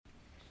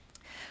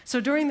So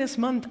during this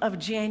month of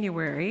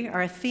January,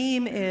 our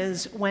theme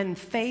is When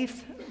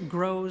Faith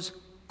Grows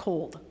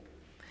Cold.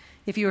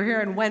 If you were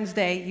here on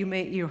Wednesday,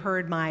 you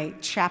heard my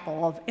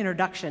chapel of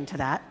introduction to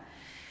that.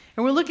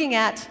 And we're looking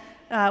at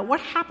what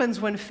happens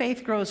when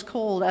faith grows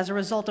cold as a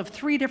result of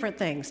three different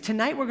things.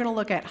 Tonight we're going to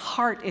look at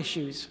heart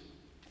issues.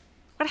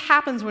 What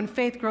happens when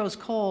faith grows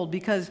cold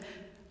because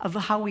of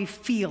how we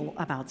feel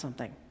about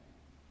something?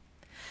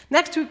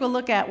 Next week we'll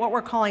look at what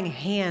we're calling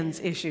hands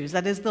issues,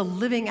 that is the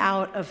living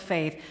out of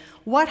faith.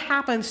 What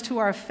happens to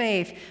our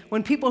faith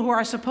when people who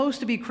are supposed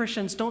to be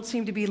Christians don't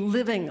seem to be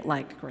living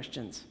like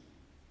Christians?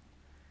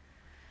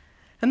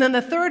 And then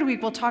the third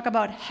week we'll talk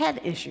about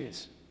head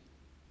issues.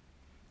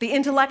 The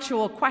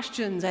intellectual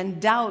questions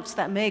and doubts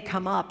that may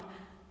come up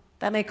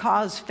that may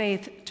cause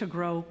faith to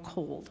grow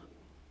cold.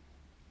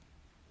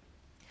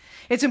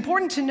 It's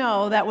important to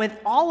know that with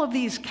all of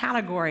these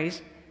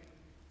categories,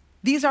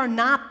 these are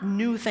not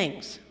new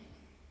things.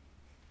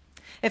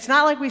 It's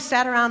not like we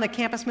sat around the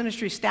campus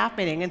ministry staff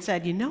meeting and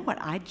said, you know what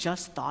I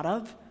just thought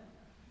of?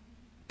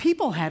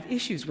 People have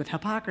issues with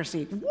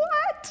hypocrisy.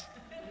 What?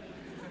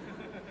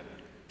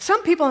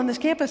 Some people on this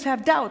campus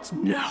have doubts.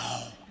 No.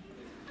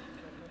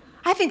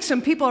 I think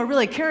some people are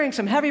really carrying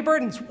some heavy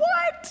burdens.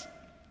 What?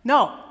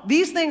 No,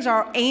 these things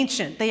are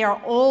ancient. They are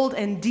old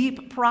and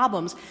deep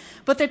problems.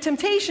 But the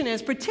temptation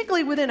is,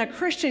 particularly within a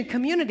Christian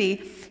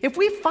community, if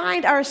we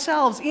find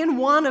ourselves in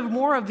one or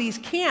more of these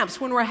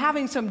camps when we're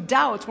having some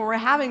doubts, when we're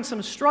having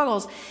some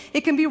struggles,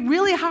 it can be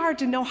really hard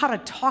to know how to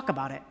talk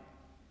about it.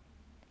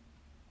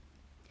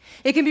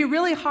 It can be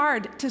really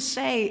hard to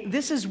say,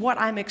 this is what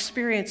I'm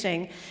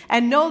experiencing,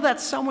 and know that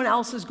someone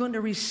else is going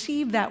to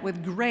receive that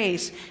with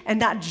grace and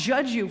not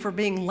judge you for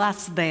being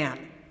less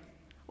than.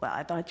 Well,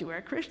 I thought you were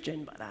a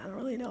Christian, but I don't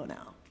really know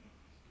now.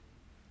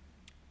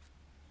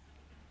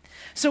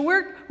 So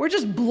we're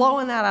just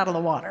blowing that out of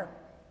the water.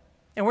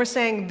 And we're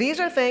saying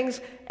these are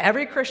things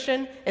every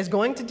Christian is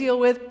going to deal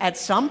with at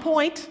some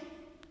point.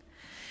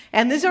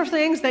 And these are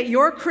things that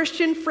your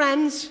Christian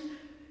friends,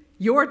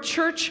 your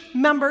church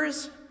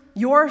members,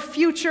 your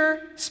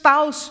future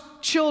spouse,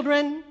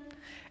 children,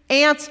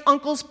 aunts,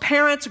 uncles,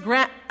 parents,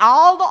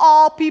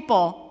 all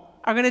people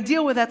are going to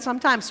deal with at some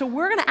time. So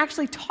we're going to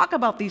actually talk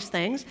about these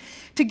things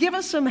to give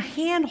us some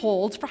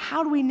handholds for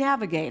how do we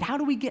navigate, how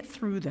do we get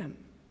through them.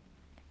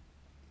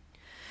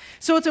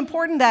 So it's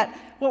important that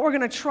what we're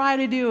going to try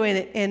to do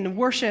in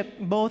worship,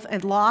 both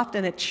at LOFT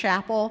and at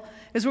chapel,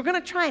 is we're going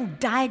to try and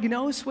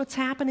diagnose what's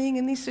happening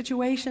in these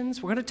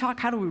situations. We're going to talk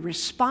how do we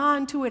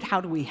respond to it,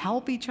 how do we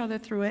help each other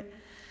through it.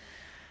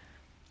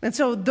 And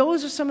so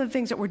those are some of the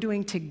things that we're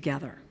doing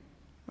together,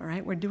 all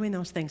right? We're doing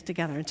those things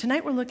together. And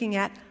tonight we're looking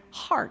at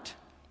heart.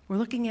 We're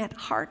looking at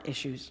heart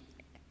issues.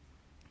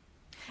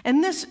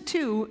 And this,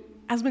 too,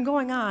 has been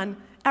going on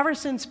ever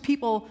since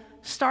people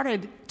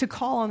started to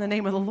call on the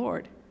name of the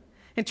Lord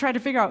and try to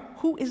figure out,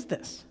 who is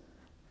this?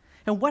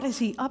 And what is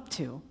he up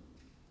to?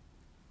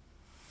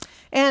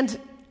 And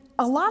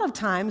a lot of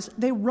times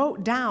they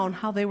wrote down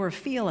how they were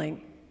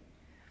feeling.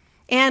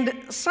 And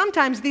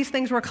sometimes these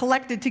things were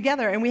collected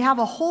together, and we have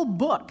a whole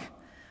book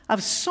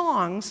of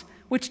songs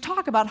which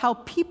talk about how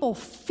people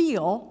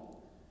feel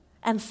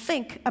and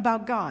think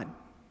about God.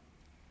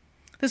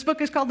 This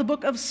book is called the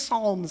Book of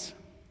Psalms.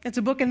 It's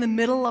a book in the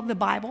middle of the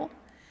Bible,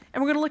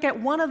 and we're going to look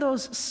at one of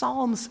those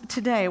psalms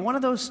today. One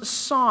of those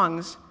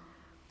songs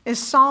is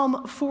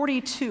Psalm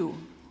 42.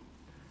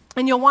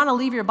 And you'll want to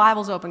leave your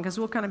Bibles open because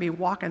we'll kind of be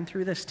walking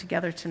through this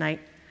together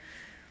tonight.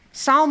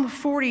 Psalm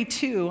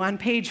 42 on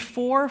page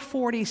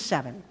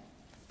 447.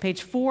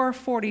 Page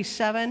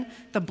 447,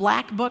 the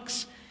black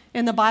books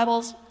in the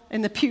Bibles,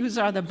 in the pews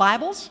are the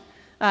Bibles.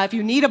 If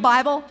you need a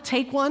Bible,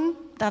 take one.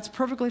 That's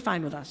perfectly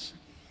fine with us.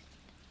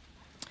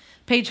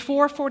 Page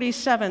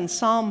 447,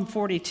 Psalm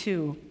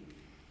 42.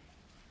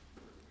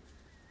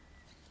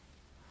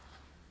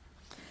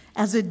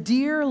 As a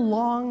deer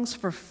longs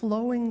for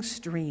flowing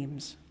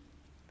streams,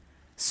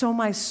 so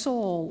my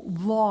soul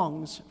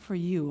longs for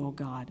you, O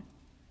God.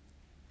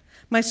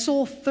 My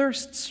soul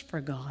thirsts for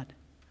God,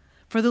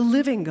 for the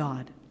living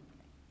God.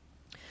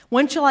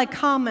 When shall I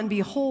come and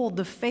behold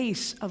the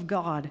face of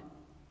God?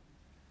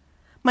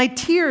 My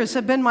tears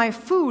have been my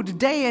food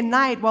day and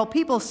night, while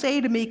people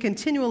say to me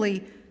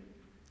continually,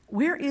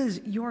 where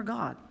is your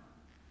God?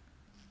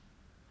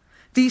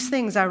 These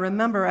things I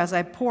remember as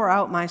I pour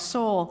out my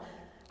soul,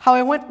 how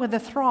I went with the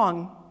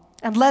throng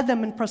and led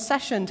them in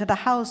procession to the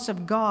house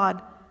of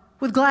God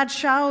with glad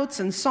shouts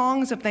and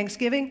songs of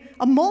thanksgiving,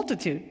 a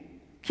multitude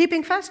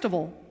keeping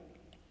festival.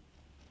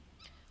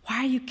 Why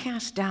are you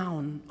cast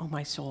down, O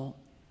my soul?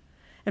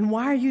 And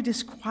why are you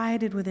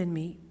disquieted within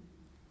me?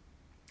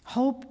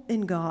 Hope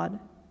in God,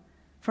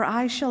 for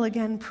I shall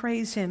again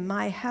praise him,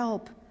 my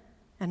help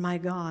and my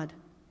God.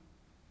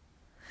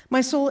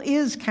 My soul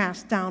is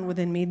cast down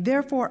within me,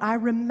 therefore I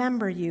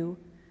remember you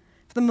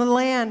from the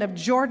land of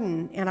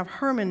Jordan and of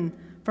Hermon,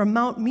 from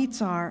Mount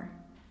Mizar.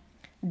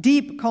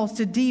 Deep calls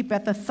to deep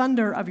at the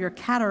thunder of your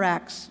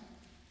cataracts.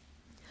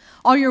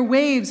 All your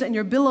waves and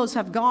your billows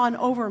have gone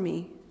over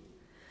me.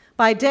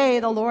 By day,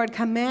 the Lord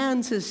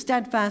commands his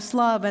steadfast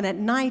love, and at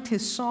night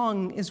his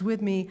song is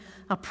with me,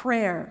 a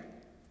prayer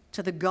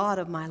to the God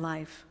of my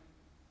life.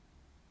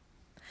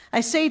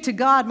 I say to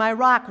God, my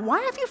rock,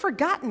 why have you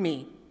forgotten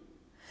me?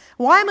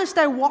 Why must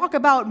I walk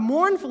about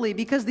mournfully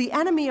because the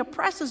enemy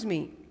oppresses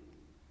me?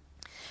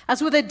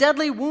 As with a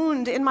deadly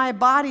wound in my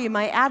body,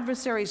 my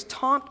adversaries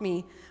taunt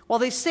me, while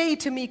they say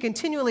to me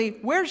continually,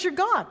 where's your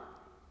God?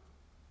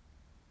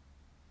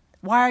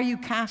 Why are you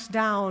cast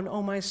down,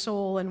 O my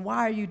soul, and why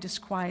are you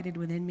disquieted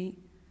within me?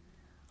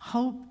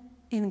 Hope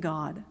in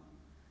God,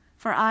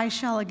 for I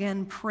shall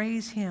again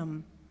praise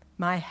him,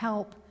 my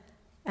help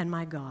and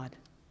my God.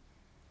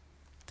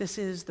 This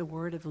is the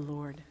word of the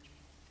Lord.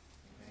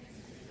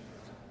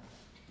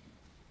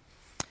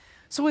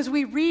 So as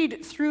we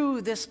read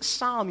through this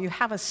psalm, you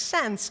have a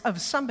sense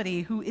of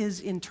somebody who is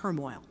in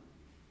turmoil.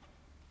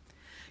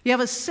 You have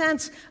a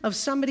sense of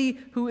somebody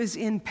who is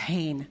in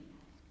pain.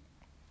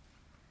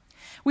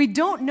 We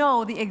don't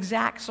know the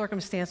exact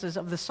circumstances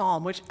of the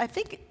psalm, which I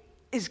think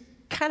is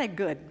kind of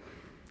good,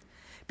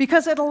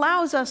 because it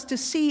allows us to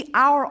see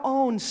our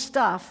own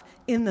stuff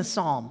in the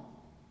psalm.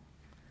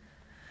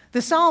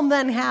 The psalm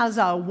then has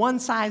a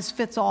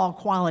one-size-fits-all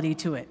quality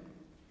to it.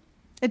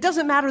 It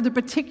doesn't matter the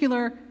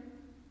particular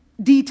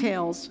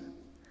details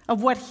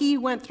of what he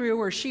went through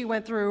or she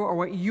went through or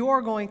what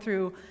you're going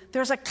through.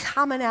 There's a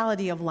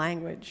commonality of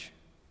language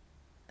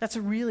that's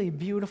really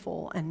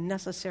beautiful and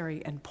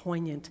necessary and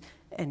poignant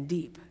and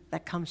deep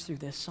that comes through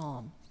this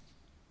psalm.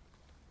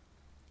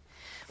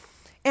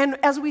 And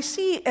as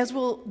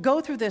we'll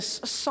go through this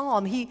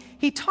psalm,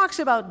 he talks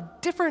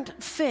about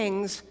different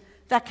things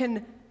that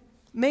can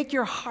make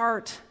your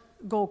heart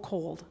go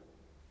cold.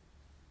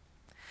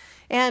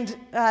 And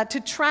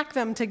to track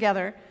them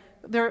together,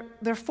 there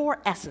are 4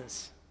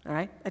 S's, all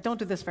right? I don't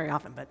do this very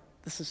often, but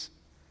this is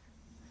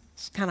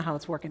kind of how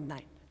it's working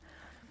tonight.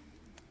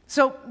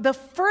 So the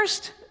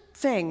first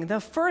thing, the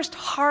first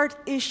heart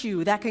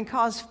issue that can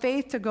cause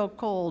faith to go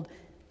cold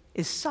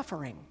is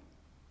suffering.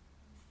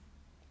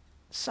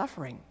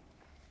 Suffering.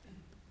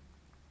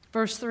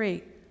 Verse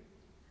 3,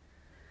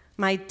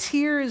 my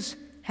tears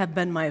have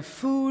been my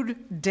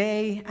food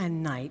day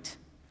and night,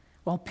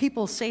 while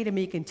people say to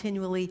me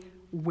continually,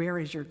 where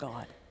is your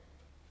God?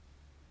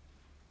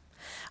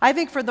 I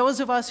think for those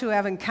of us who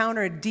have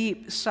encountered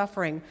deep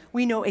suffering,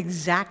 we know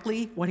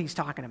exactly what he's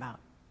talking about.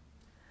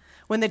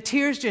 When the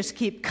tears just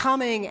keep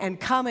coming and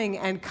coming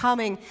and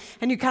coming,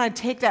 and you kind of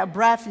take that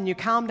breath and you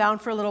calm down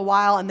for a little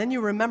while, and then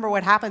you remember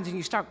what happens and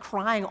you start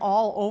crying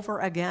all over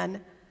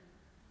again.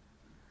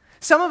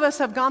 Some of us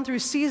have gone through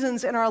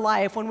seasons in our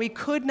life when we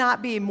could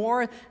not be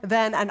more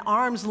than an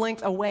arm's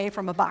length away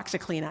from a box of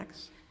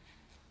Kleenex.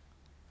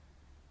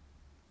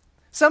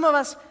 Some of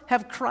us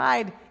have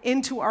cried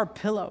into our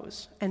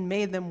pillows and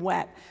made them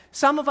wet.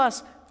 Some of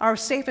us, our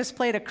safest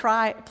place to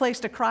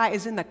cry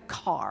is in the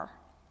car.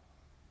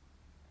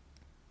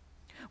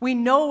 We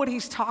know what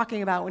he's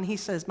talking about when he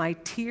says, my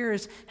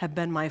tears have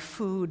been my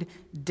food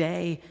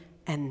day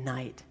and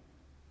night.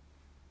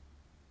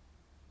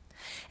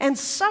 And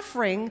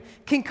suffering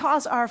can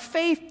cause our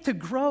faith to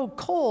grow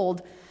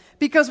cold,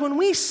 because when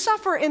we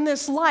suffer in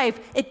this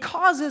life, it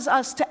causes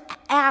us to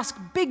ask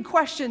big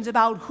questions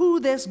about who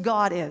this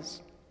God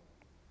is.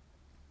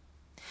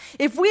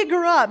 If we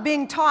grew up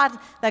being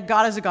taught that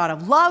God is a God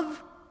of love,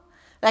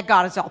 that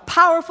God is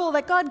all-powerful,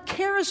 that God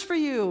cares for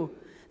you,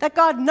 that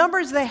God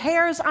numbers the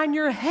hairs on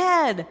your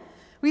head,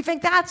 we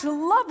think that's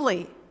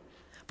lovely.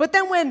 But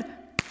then when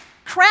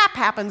crap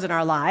happens in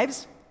our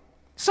lives,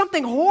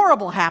 something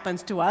horrible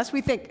happens to us,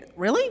 we think,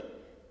 really?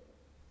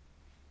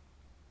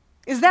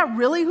 Is that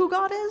really who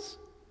God is?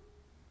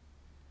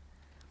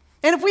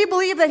 And if we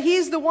believe that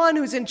he's the one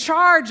who's in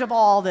charge of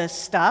all this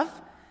stuff,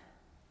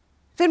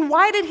 then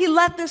why did he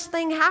let this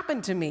thing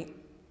happen to me?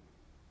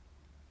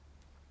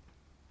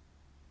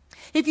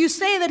 If you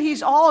say that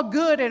he's all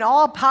good and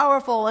all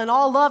powerful and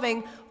all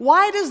loving,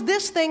 why does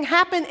this thing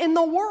happen in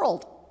the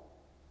world?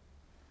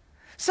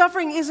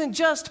 Suffering isn't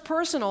just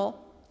personal.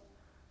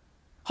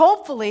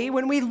 Hopefully,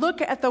 when we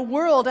look at the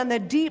world and the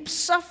deep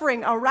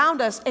suffering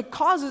around us, it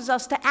causes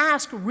us to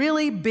ask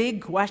really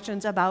big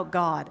questions about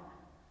God.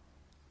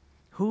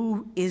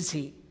 Who is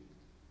he?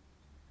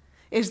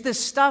 Is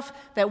this stuff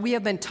that we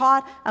have been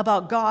taught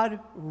about God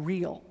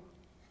real?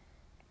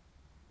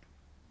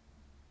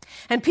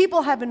 And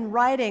people have been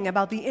writing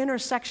about the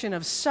intersection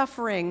of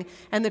suffering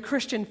and the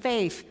Christian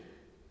faith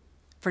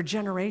for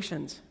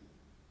generations.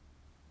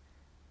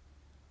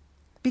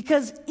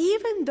 Because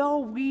even though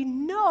we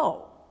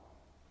know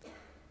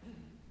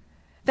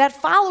that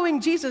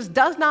following Jesus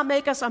does not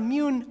make us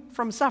immune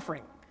from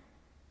suffering,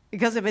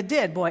 because if it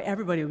did, boy,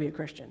 everybody would be a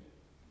Christian.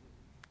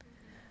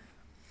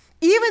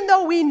 Even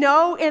though we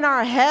know in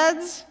our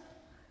heads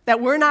that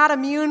we're not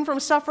immune from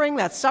suffering,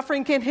 that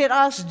suffering can hit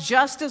us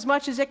just as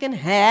much as it can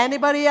hit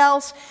anybody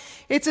else,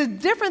 it's a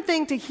different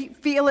thing to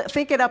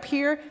think it up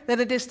here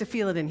than it is to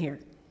feel it in here.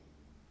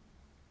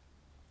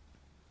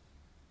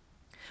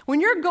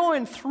 When you're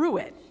going through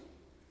it,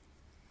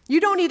 you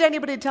don't need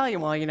anybody to tell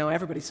you, well,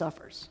 everybody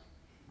suffers.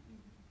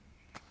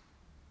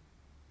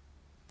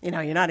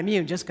 You're not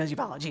immune just because you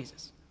follow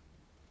Jesus.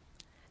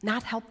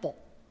 Not helpful.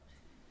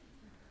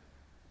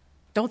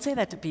 Don't say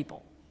that to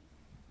people.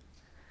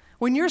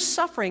 When you're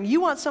suffering, you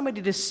want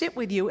somebody to sit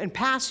with you and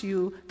pass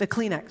you the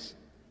Kleenex.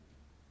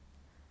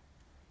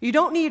 You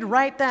don't need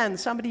right then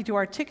somebody to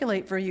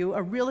articulate for you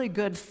a really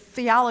good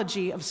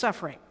theology of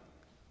suffering.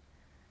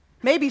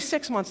 Maybe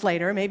 6 months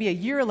later, maybe a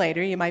year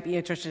later, you might be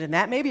interested in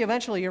that. Maybe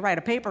eventually you write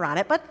a paper on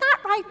it, but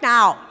not right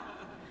now.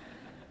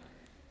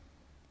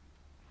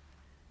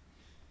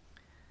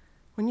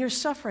 When you're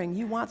suffering,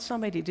 you want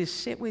somebody to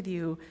sit with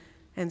you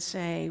and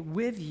say,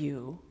 with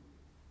you,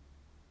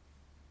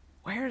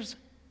 where's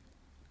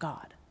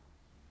God?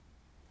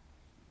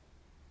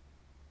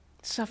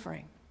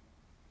 Suffering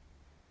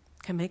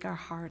can make our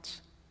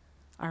hearts,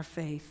 our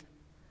faith,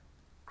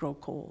 grow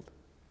cold.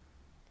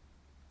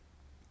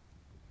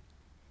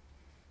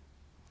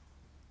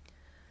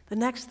 The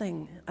next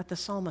thing that the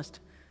psalmist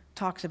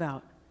talks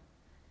about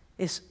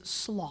is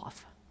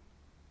sloth.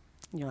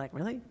 And you're like,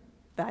 really?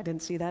 I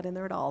didn't see that in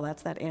there at all.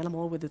 That's that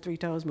animal with the 3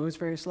 toes, moves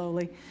very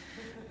slowly.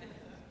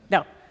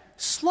 No.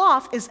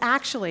 Sloth is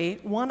actually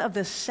one of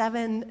the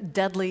 7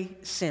 deadly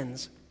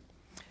sins.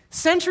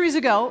 Centuries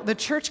ago, the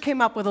church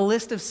came up with a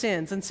list of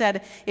sins and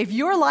said, if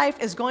your life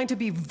is going to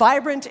be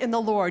vibrant in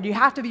the Lord, you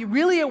have to be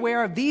really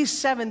aware of these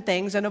 7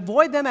 things and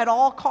avoid them at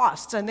all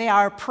costs. And they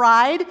are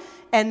pride,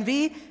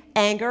 envy,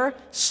 anger,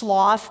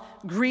 sloth,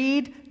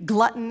 greed,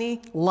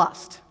 gluttony,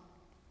 lust.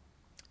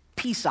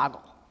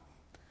 Pisagel.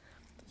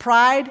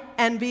 Pride,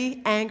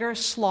 envy, anger,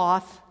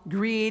 sloth,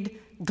 greed,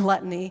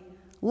 gluttony,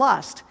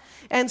 lust.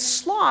 And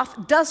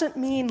sloth doesn't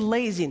mean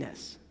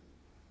laziness.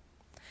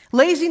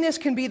 Laziness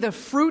can be the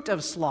fruit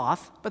of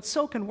sloth, but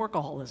so can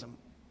workaholism.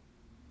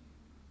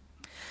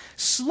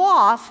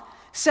 Sloth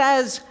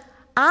says,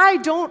 I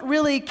don't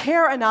really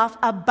care enough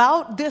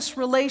about this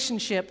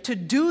relationship to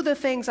do the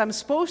things I'm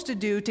supposed to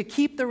do to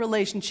keep the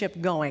relationship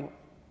going.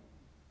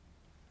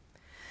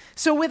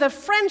 So with a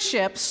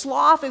friendship,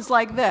 sloth is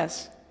like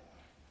this.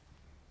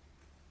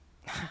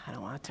 I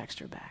don't want to text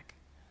her back.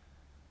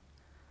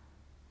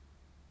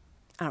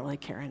 I don't really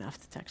care enough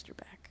to text her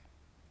back.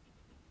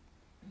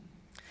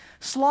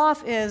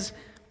 Sloth is,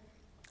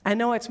 I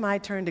know it's my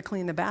turn to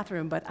clean the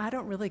bathroom, but I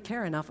don't really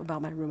care enough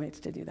about my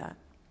roommates to do that.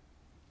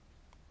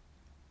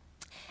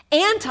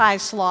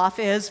 Anti-sloth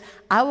is,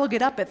 I will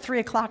get up at 3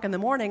 o'clock in the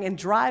morning and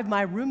drive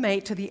my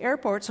roommate to the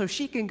airport so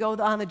she can go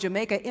on the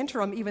Jamaica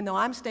interim even though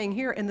I'm staying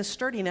here in the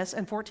sturdiness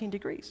and 14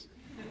 degrees.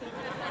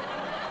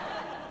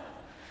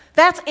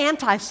 That's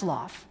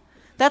anti-sloth.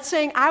 That's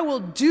saying I will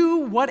do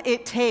what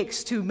it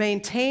takes to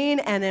maintain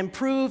and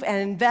improve and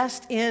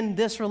invest in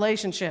this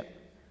relationship.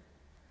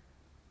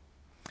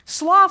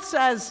 Sloth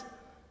says,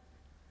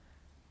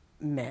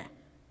 meh.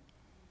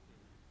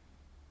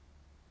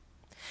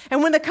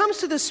 And when it comes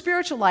to the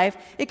spiritual life,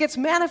 it gets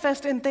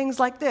manifest in things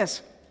like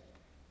this.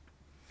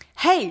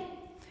 Hey,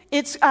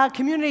 it's a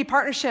community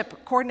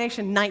partnership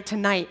coordination night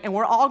tonight, and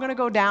we're all going to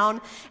go down,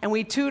 and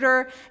we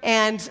tutor,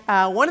 and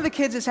one of the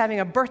kids is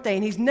having a birthday,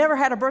 and he's never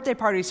had a birthday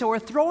party, so we're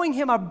throwing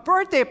him a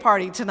birthday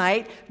party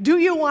tonight. Do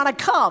you want to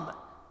come?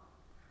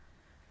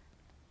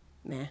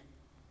 Meh.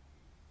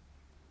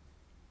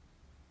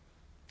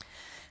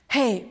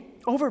 Hey,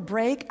 over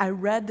break, I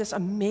read this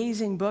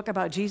amazing book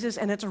about Jesus,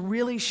 and it's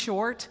really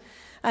short.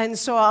 And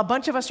so a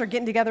bunch of us are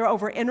getting together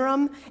over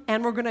interim,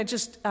 and we're going to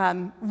just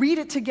read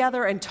it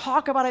together and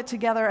talk about it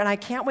together, and I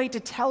can't wait to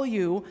tell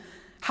you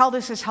how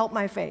this has helped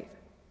my faith.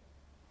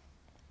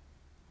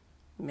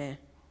 Meh.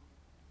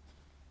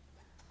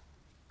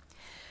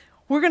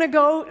 We're going to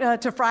go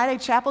to Friday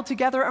chapel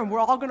together, and we're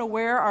all going to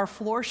wear our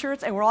floor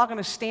shirts, and we're all going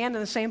to stand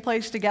in the same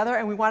place together,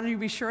 and we wanted you to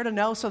be sure to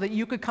know so that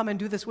you could come and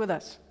do this with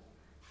us.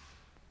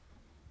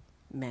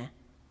 Meh.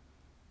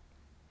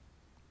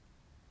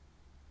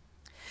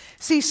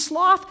 See,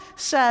 sloth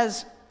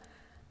says,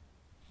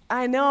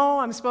 I know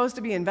I'm supposed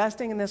to be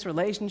investing in this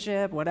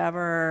relationship,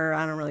 whatever,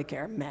 I don't really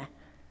care, meh.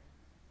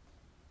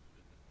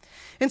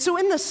 And so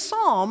in the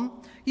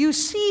psalm, you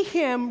see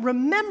him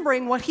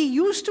remembering what he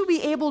used to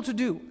be able to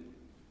do.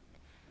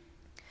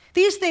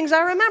 These things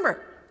I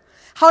remember.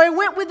 How I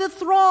went with the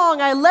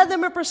throng, I led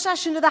them in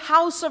procession to the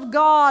house of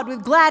God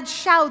with glad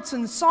shouts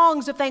and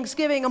songs of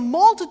thanksgiving, a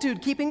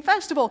multitude keeping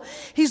festival.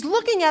 He's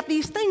looking at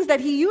these things that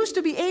he used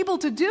to be able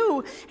to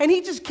do, and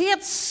he just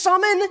can't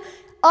summon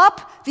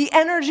up the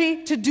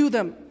energy to do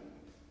them.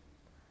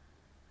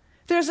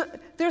 There's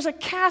a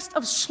cast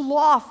of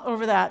sloth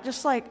over that,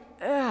 just like,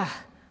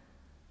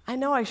 I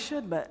know I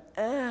should, but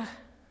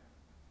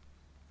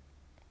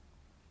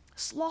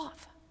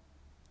sloth.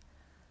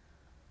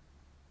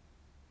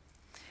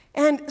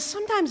 And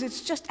sometimes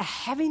it's just a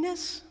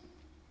heaviness.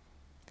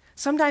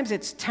 Sometimes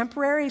it's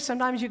temporary.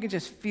 Sometimes you can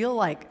just feel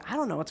like, I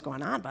don't know what's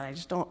going on, but I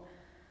just don't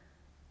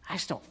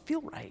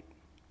feel right.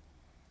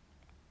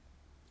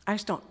 I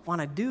just don't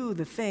want to do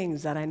the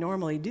things that I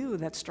normally do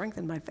that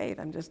strengthen my faith.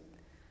 I'm just,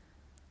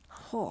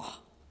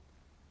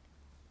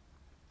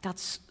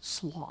 that's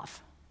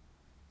sloth.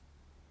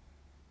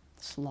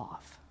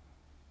 Sloth.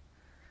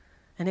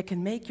 And it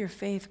can make your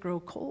faith grow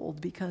cold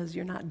because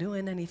you're not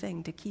doing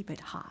anything to keep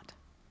it hot.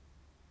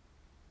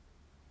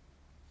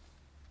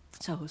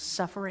 So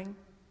suffering,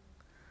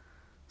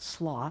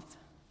 sloth.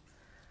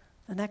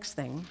 The next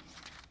thing,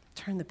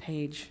 turn the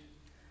page,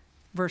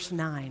 verse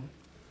 9.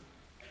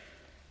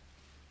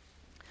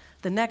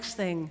 The next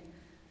thing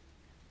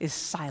is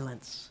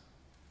silence.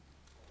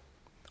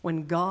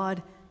 When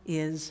God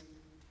is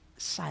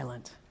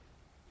silent.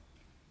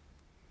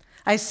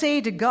 I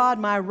say to God,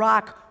 my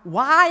rock,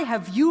 why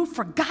have you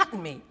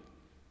forgotten me?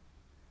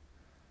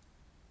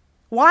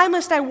 Why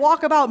must I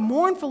walk about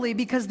mournfully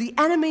because the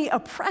enemy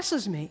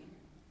oppresses me?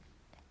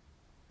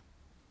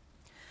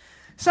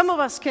 Some of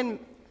us can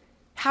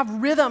have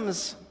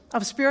rhythms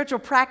of spiritual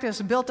practice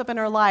built up in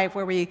our life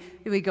where we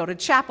go to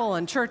chapel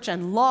and church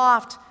and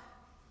LOFT.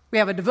 We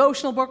have a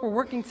devotional book we're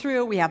working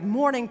through. We have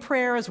morning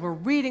prayers. We're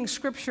reading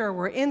scripture.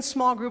 We're in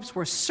small groups.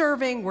 We're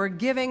serving. We're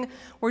giving.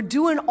 We're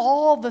doing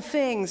all the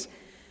things.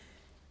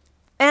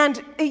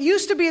 And it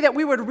used to be that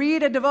we would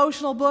read a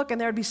devotional book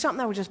and there would be something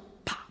that would just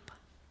pop.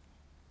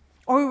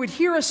 Or we would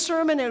hear a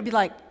sermon and it would be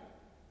like,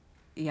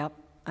 yep,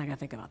 I got to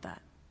think about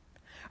that.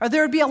 Or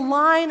there would be a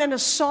line in a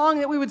song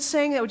that we would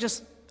sing that would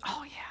just,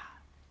 oh yeah,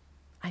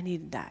 I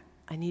needed that.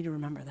 I need to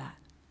remember that.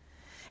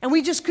 And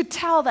we just could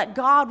tell that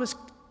God was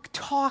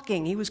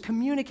talking. He was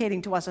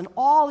communicating to us in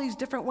all these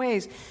different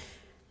ways.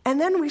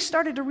 And then we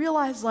started to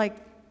realize, like,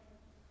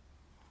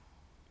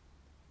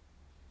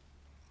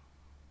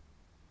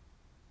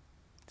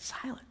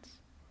 silence.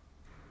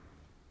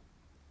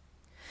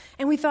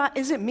 And we thought,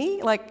 is it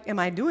me? Like, am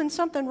I doing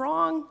something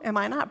wrong? Am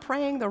I not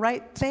praying the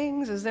right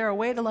things? Is there a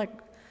way to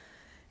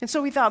And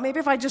so we thought, maybe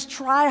if I just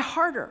try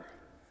harder.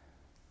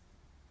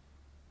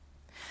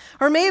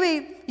 Or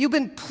maybe you've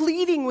been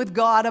pleading with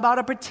God about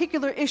a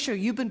particular issue.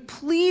 You've been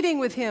pleading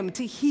with Him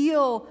to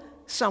heal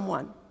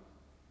someone.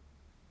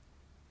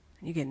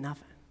 And you get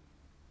nothing.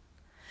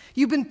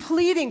 You've been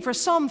pleading for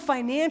some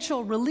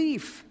financial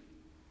relief.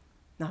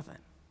 Nothing.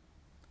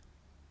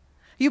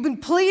 You've been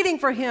pleading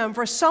for Him,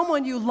 for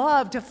someone you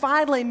love, to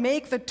finally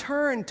make the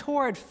turn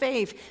toward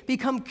faith,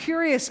 become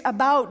curious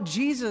about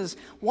Jesus,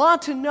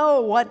 want to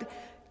know what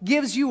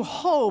gives you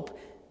hope.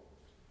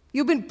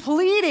 You've been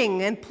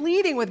pleading and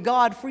pleading with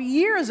God for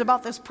years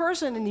about this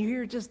person, and you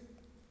hear just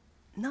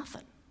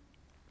nothing.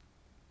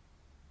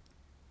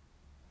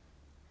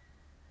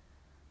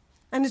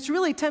 And it's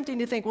really tempting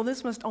to think, well,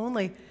 this must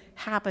only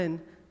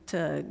happen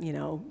to,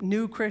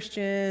 new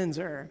Christians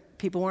or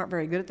people who aren't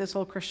very good at this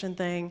whole Christian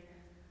thing.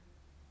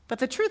 But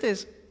the truth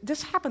is,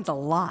 this happens a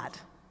lot.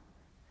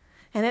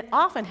 And it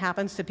often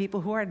happens to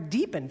people who are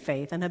deep in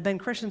faith and have been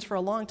Christians for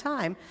a long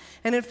time.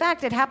 And in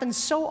fact, it happens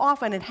so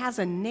often it has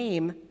a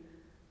name.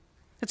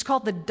 It's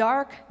called the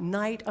dark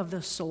night of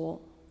the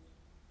soul.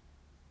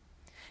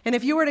 And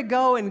if you were to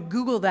go and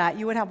Google that,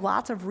 you would have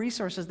lots of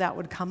resources that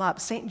would come up.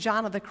 St.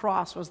 John of the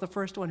Cross was the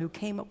first one who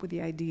came up with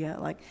the idea,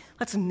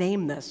 let's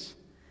name this.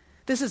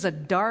 This is a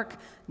dark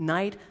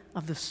night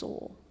of the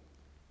soul.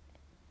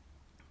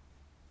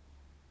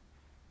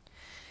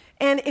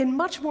 And in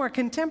much more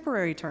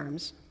contemporary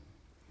terms,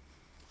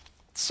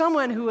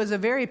 someone who was a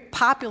very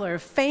popular,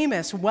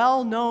 famous,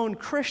 well-known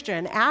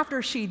Christian,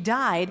 after she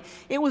died,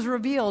 it was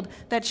revealed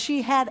that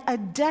she had a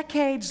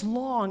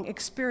decades-long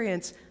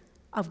experience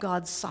of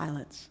God's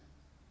silence.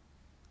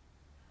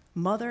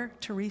 Mother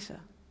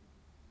Teresa.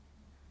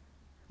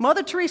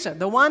 Mother Teresa,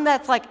 the one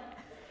that's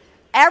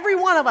every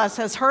one of us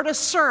has heard a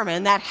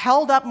sermon that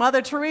held up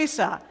Mother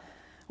Teresa,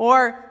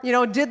 or,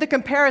 did the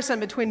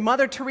comparison between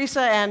Mother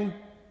Teresa and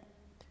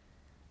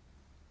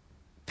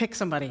pick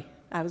somebody.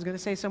 I was going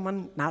to say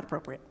someone not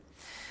appropriate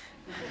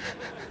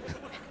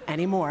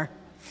anymore.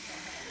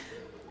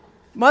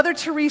 Mother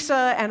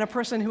Teresa and a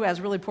person who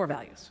has really poor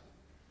values,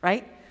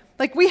 right?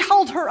 We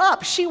held her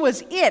up. She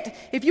was it.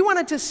 If you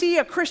wanted to see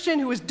a Christian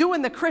who was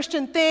doing the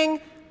Christian thing,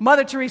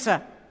 Mother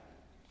Teresa.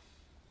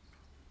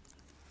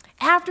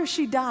 After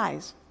she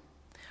dies,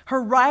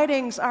 her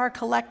writings are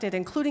collected,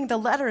 including the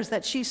letters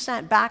that she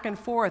sent back and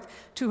forth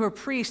to her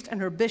priest and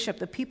her bishop,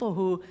 the people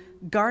who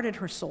guarded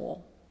her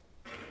soul.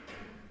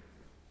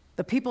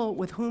 The people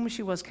with whom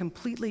she was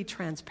completely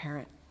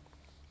transparent.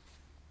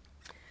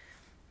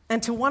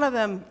 And to one of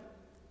them,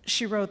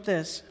 she wrote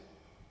this: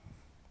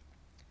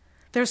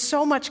 "There's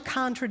so much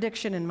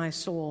contradiction in my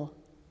soul,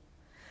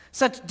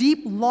 such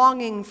deep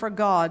longing for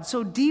God,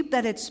 so deep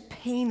that it's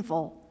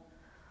painful,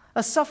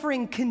 a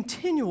suffering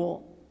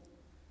continual,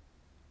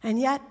 and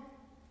yet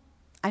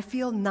I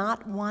feel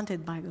not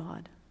wanted by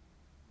God,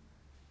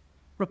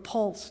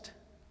 repulsed,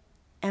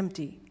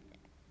 empty,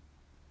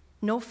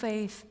 no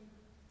faith,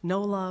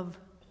 no love,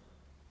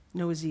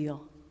 no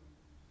zeal.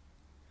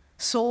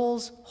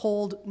 Souls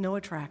hold no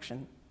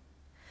attraction.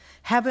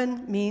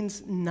 Heaven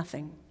means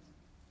nothing.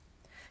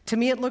 To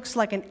me, it looks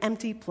like an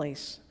empty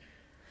place.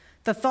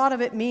 The thought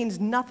of it means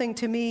nothing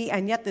to me,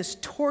 and yet this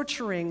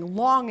torturing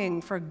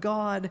longing for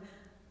God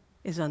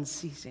is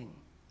unceasing."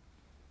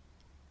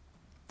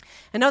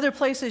 In other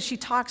places, she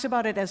talks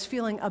about it as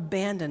feeling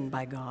abandoned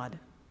by God,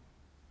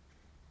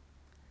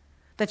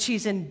 that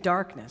she's in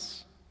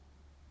darkness,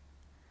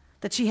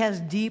 that she has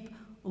deep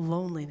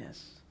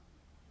loneliness.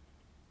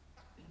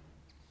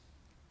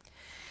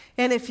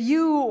 And if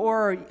you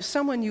or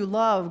someone you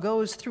love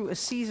goes through a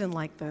season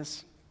like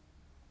this,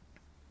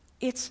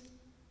 it's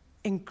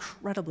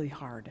incredibly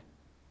hard.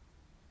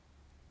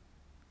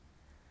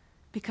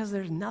 Because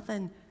there's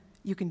nothing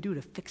you can do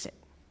to fix it.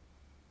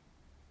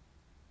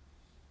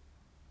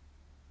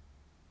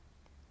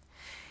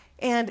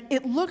 And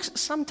it looks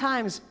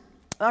sometimes,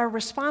 our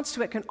response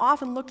to it can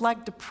often look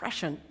like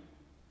depression.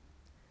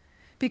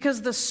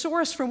 Because the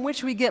source from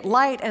which we get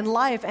light and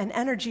life and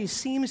energy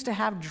seems to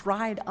have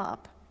dried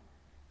up.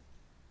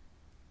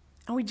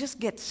 And we just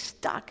get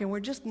stuck and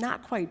we're just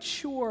not quite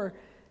sure.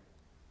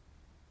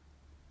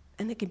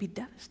 And it can be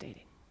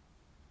devastating.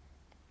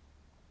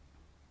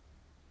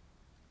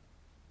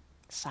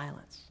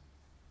 Silence.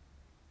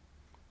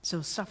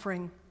 So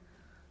suffering,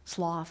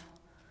 sloth,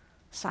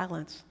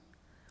 silence.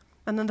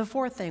 And then the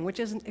fourth thing, which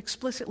isn't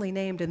explicitly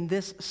named in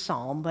this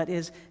psalm, but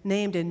is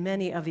named in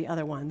many of the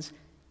other ones,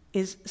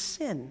 is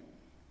sin.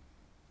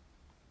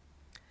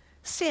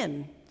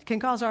 Sin can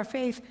cause our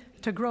faith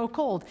to grow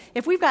cold.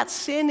 If we've got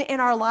sin in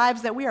our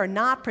lives that we are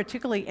not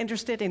particularly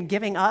interested in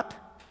giving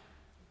up,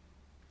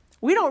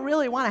 we don't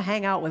really want to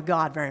hang out with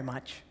God very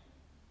much.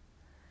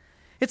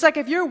 It's like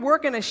if you're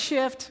working a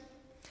shift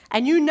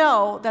and you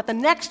know that the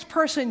next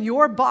person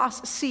your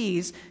boss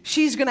sees,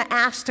 she's going to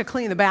ask to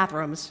clean the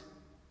bathrooms.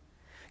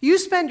 You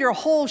spend your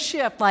whole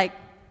shift like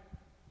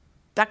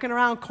ducking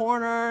around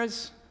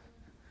corners,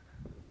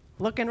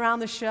 looking around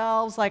the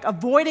shelves, like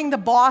avoiding the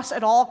boss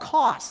at all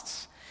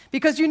costs.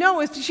 Because you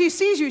know if she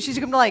sees you, she's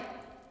going to be like,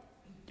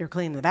 you're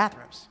cleaning the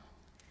bathrooms.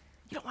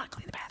 You don't want to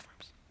clean the bathrooms.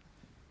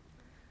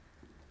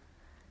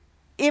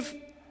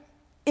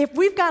 If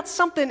we've got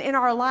something in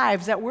our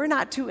lives that we're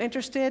not too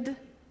interested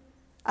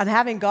in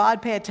having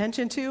God pay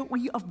attention to,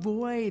 we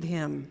avoid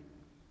him.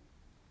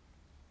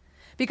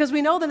 Because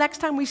we know the next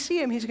time we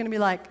see him, he's going to be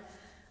like,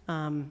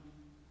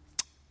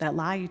 that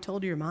lie you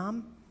told your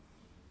mom,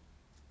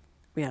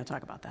 we got to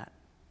talk about that.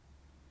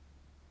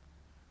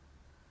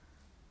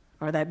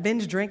 Or that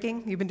binge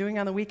drinking you've been doing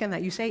on the weekend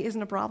that you say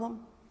isn't a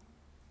problem,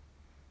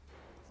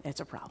 it's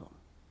a problem.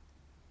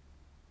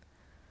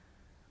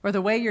 Or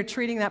the way you're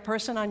treating that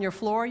person on your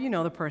floor, you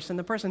know the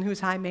person who's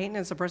high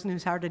maintenance, the person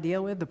who's hard to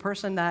deal with, the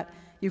person that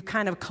you've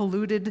kind of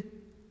colluded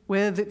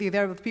with the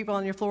other people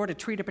on your floor to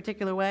treat a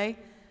particular way.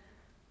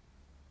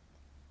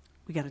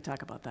 We got to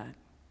talk about that.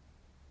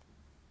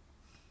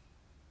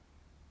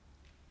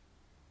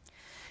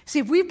 See,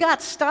 if we've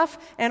got stuff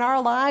in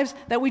our lives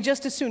that we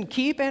just as soon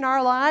keep in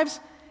our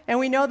lives, and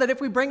we know that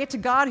if we bring it to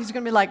God, he's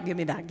going to be like, give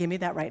me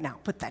that right now.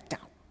 Put that down.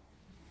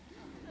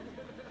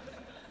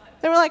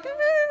 Then we're like,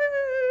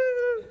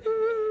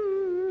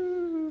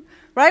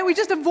 right? We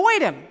just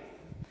avoid him.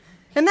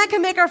 And that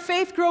can make our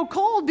faith grow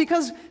cold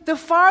because the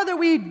farther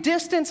we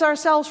distance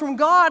ourselves from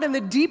God and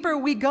the deeper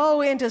we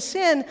go into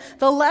sin,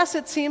 the less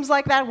it seems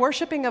like that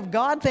worshiping of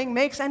God thing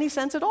makes any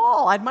sense at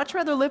all. I'd much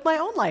rather live my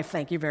own life,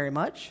 thank you very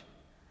much.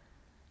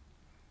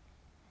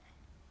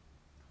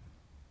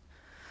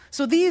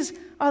 So these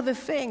are the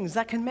things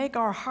that can make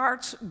our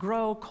hearts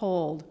grow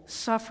cold: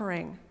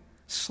 suffering,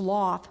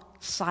 sloth,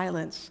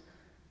 silence,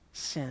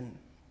 sin.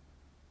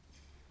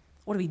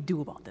 What do we do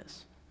about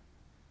this?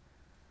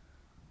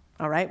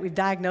 All right, we've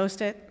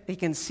diagnosed it. We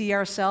can see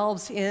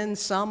ourselves in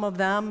some of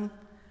them.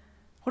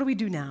 What do we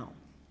do now?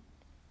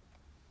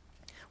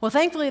 Well,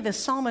 thankfully, the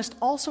psalmist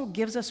also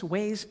gives us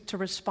ways to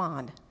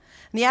respond.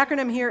 And the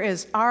acronym here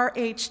is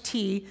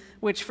RHT,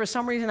 which for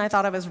some reason I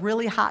thought of as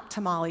really hot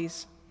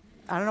tamales.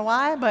 I don't know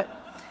why, but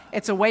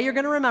it's a way you're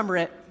going to remember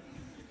it.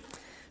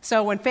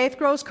 So when faith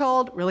grows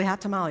cold, really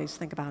hot tamales,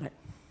 think about it.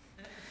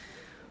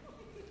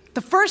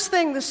 The first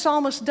thing the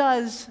psalmist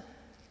does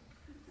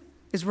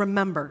is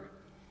remember.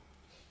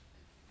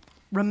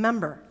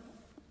 Remember.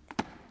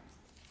 If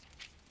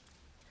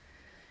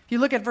you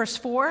look at verse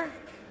 4,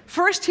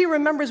 first he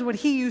remembers what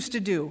he used to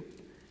do.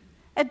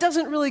 It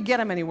doesn't really get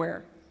him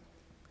anywhere.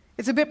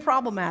 It's a bit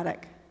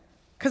problematic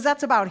because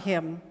that's about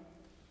him.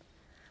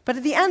 But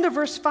at the end of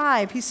verse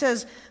 5, he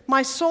says,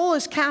 my soul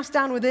is cast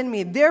down within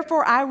me.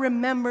 Therefore I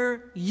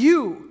remember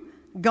you,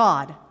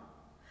 God,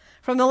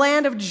 from the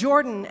land of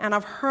Jordan and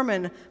of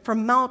Hermon,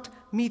 from Mount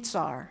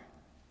Mizar.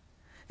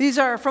 These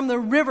are from the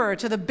river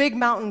to the big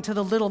mountain to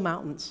the little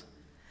mountains.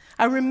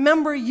 I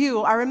remember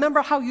you. I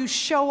remember how you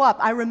show up.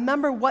 I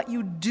remember what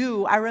you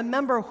do. I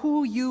remember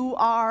who you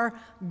are,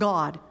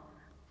 God.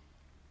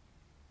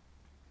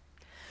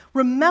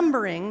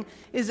 Remembering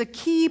is a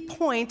key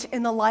point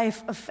in the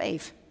life of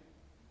faith.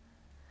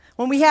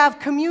 When we have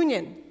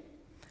communion,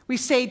 we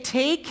say,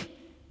 take,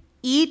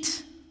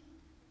 eat,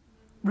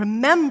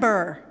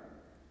 remember,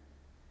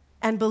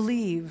 and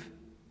believe.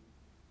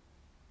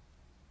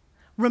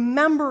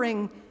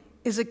 Remembering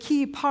is a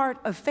key part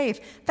of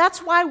faith. That's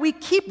why we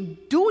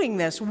keep doing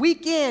this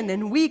week in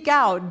and week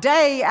out,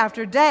 day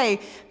after day,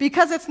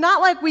 because it's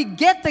not like we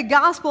get the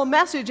gospel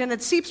message and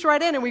it seeps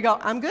right in and we go,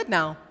 I'm good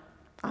now.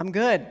 I'm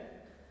good.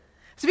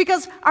 It's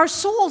because our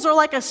souls are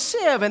like a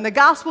sieve, and the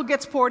gospel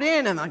gets poured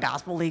in, and the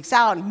gospel leaks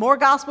out, and more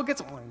gospel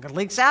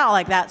leaks out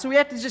like that. So we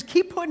have to just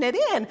keep putting it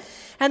in,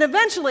 and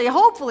eventually,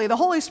 hopefully, the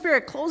Holy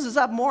Spirit closes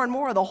up more and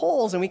more of the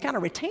holes, and we kind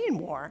of retain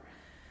more.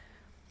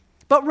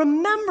 But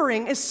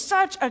remembering is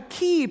such a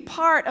key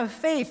part of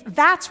faith.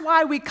 That's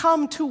why we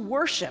come to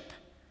worship,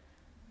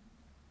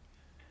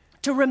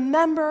 to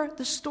remember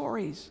the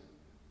stories.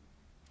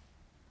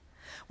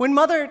 When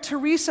Mother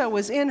Teresa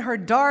was in her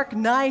dark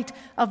night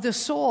of the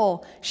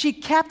soul, she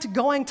kept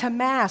going to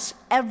Mass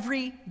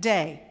every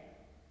day.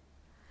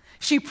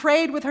 She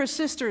prayed with her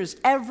sisters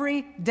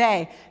every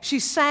day. She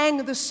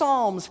sang the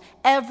Psalms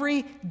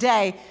every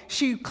day.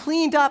 She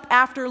cleaned up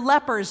after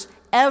lepers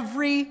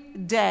every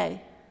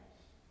day.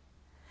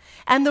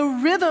 And the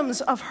rhythms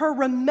of her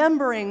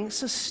remembering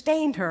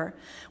sustained her.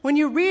 When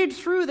you read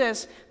through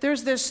this,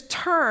 there's this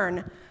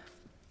turn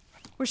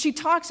where she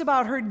talks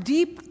about her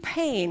deep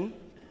pain.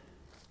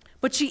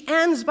 But she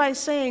ends by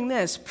saying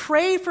this: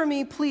 pray for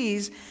me,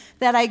 please,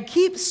 that I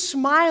keep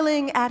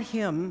smiling at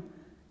him,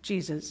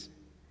 Jesus,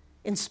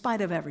 in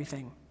spite of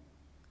everything.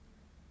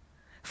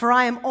 For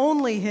I am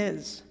only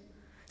his,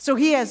 so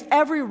he has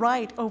every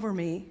right over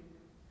me.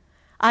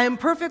 I am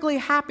perfectly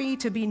happy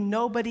to be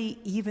nobody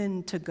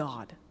even to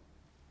God.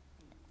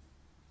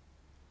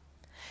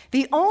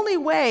 The only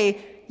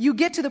way you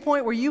get to the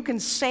point where you can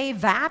say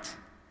that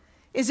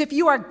is if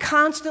you are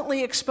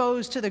constantly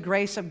exposed to the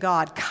grace of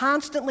God,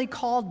 constantly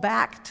called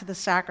back to the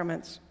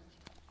sacraments.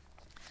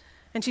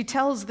 And she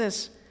tells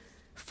this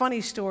funny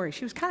story.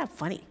 She was kind of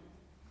funny.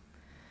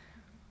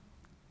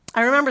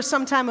 I remember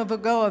some time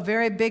ago, a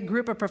very big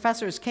group of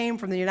professors came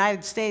from the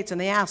United States,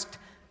 and they asked,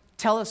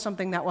 tell us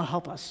something that will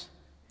help us.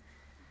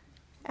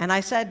 And I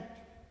said,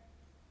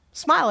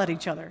 smile at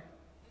each other.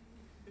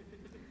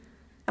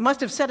 I must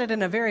have said it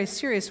in a very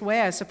serious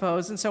way, I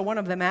suppose, and so one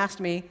of them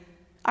asked me,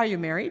 are you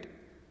married?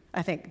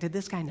 I think, did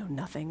this guy know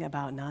nothing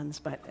about nuns?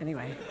 But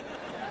anyway,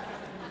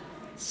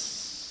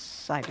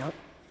 side note.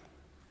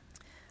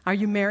 Are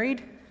you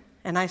married?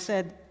 And I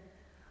said,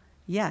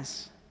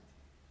 yes.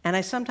 And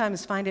I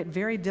sometimes find it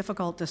very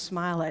difficult to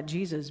smile at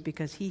Jesus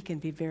because he can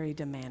be very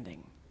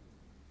demanding.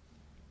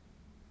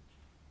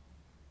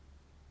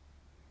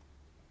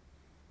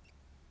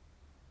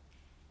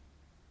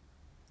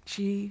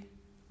 She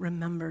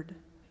remembered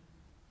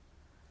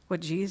what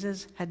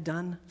Jesus had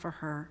done for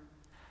her.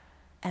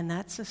 And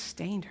that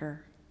sustained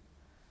her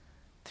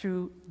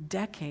through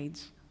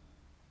decades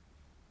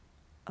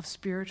of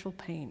spiritual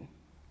pain.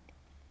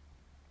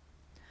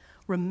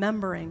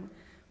 Remembering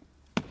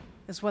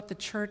is what the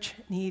church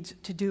needs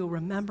to do.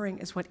 Remembering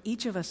is what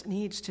each of us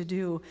needs to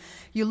do.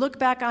 You look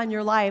back on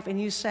your life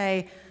and you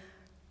say,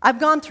 I've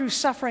gone through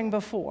suffering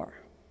before.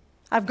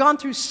 I've gone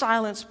through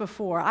silence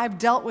before. I've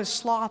dealt with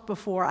sloth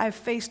before. I've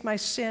faced my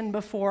sin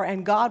before,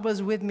 and God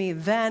was with me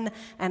then,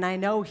 and I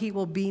know he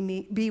will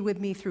be with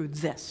me through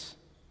this.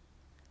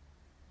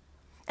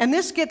 And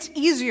this gets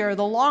easier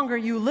the longer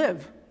you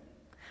live.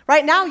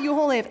 Right now, you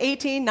only have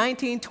 18,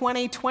 19,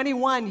 20,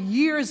 21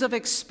 years of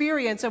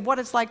experience of what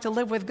it's like to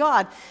live with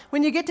God.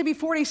 When you get to be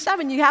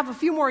 47, you have a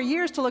few more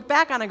years to look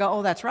back on and go,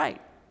 oh, that's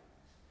right.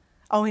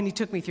 Oh, and he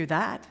took me through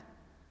that.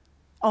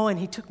 Oh, and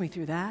he took me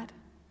through that.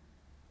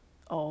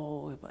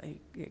 Oh,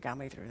 he got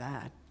me through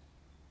that.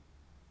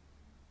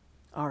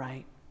 All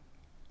right.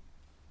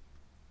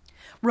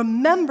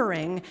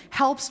 Remembering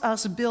helps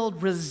us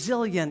build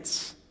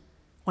resilience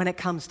when it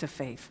comes to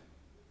faith.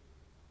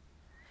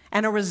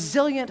 And a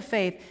resilient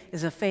faith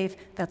is a faith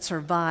that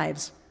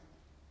survives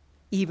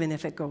even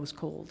if it goes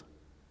cold.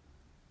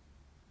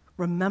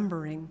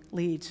 Remembering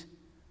leads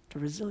to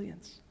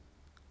resilience.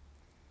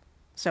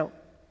 So,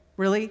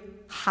 really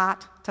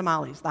hot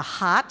tamales. The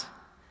hot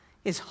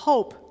is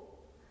hope.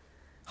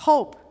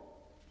 Hope.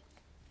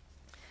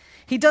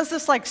 He does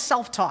this like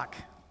self-talk,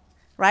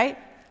 right?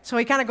 So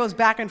he kind of goes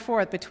back and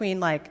forth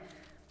between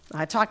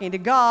talking to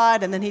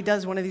God, and then he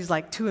does one of these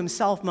to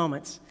himself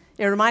moments.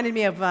 It reminded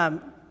me of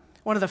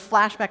one of the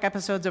flashback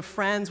episodes of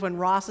Friends when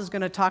Ross is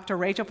going to talk to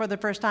Rachel for the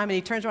first time, and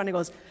he turns around and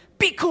goes,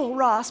 "Be cool,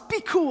 Ross,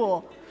 be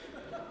cool."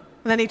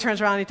 And then he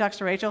turns around and he talks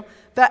to Rachel.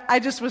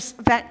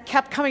 That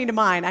kept coming to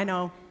mind. I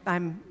know,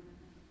 I'm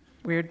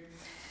weird.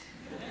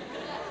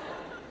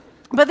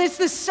 But it's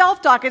this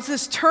self-talk, it's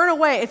this turn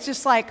away. It's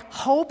just like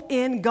hope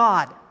in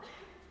God.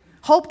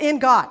 Hope in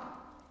God.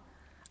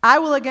 I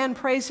will again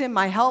praise him,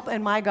 my help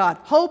and my God.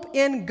 Hope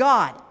in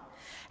God.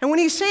 And when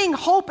he's saying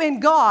hope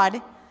in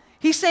God,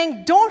 he's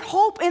saying don't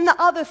hope in the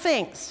other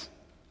things.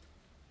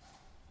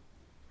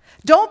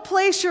 Don't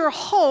place your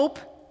hope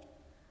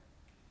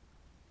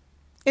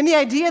in the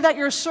idea that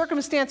your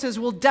circumstances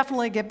will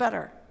definitely get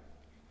better.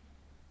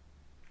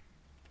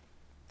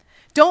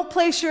 Don't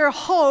place your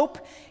hope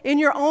in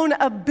your own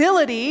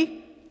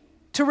ability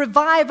to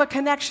revive a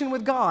connection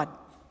with God.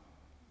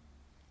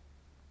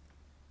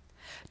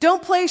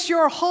 Don't place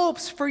your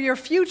hopes for your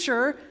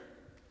future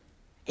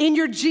in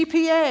your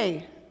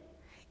GPA,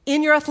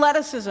 in your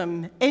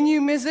athleticism, in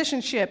your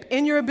musicianship,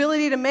 in your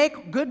ability to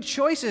make good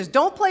choices.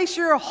 Don't place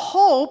your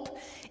hope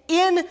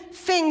in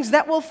things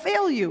that will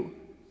fail you.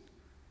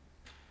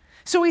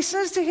 So he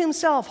says to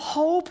himself,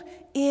 hope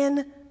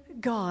in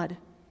God.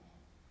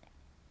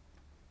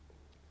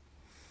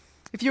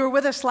 If you were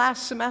with us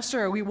last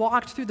semester, we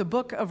walked through the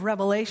book of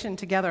Revelation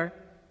together.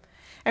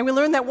 And we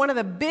learned that one of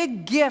the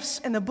big gifts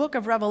in the book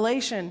of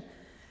Revelation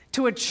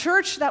to a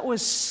church that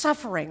was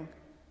suffering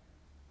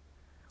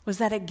was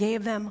that it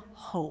gave them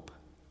hope.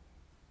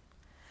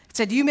 It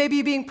said, you may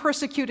be being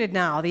persecuted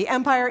now. The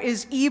empire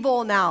is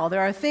evil now.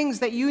 There are things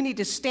that you need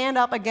to stand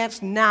up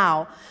against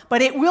now.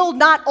 But it will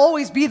not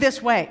always be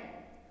this way.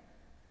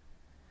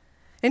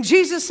 And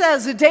Jesus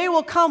says, the day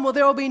will come where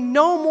there will be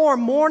no more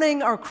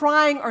mourning or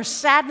crying or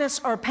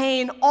sadness or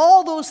pain.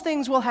 All those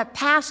things will have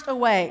passed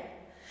away.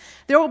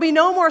 There will be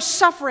no more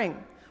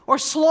suffering or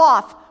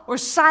sloth or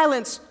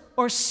silence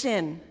or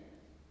sin.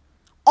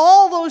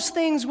 All those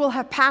things will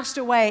have passed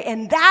away,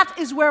 and that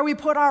is where we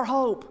put our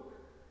hope.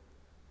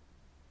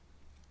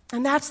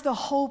 And that's the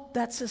hope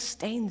that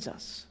sustains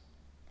us.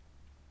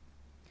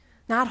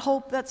 Not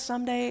hope that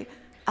someday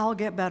I'll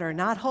get better.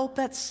 Not hope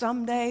that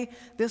someday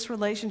this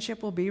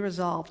relationship will be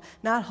resolved.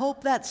 Not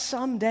hope that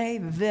someday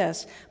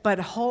this, but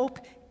hope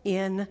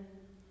in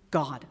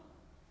God.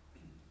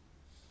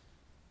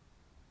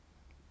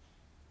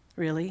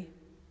 Really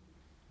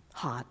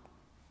hot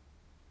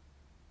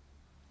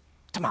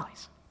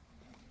tamales.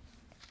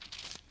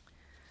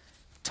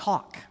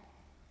 Talk.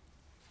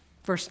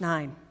 Verse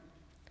 9.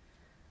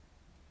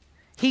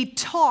 He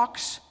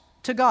talks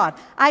to God.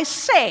 I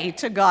say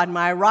to God,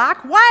 my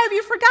rock, why have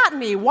you forgotten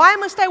me? Why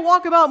must I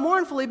walk about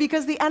mournfully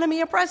because the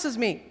enemy oppresses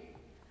me?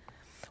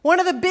 One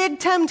of the big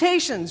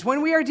temptations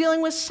when we are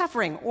dealing with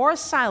suffering or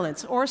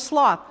silence or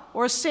sloth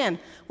or sin,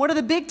 one of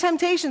the big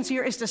temptations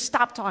here is to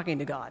stop talking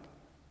to God.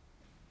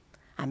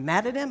 I'm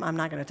mad at him, I'm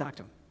not going to talk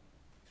to him.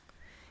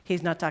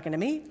 He's not talking to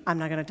me, I'm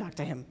not going to talk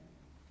to him.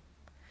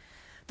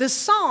 The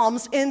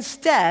Psalms,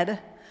 instead,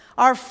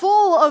 are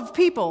full of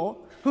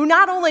people who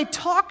not only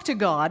talk to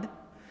God,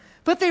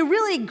 but they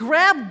really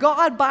grab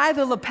God by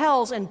the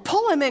lapels and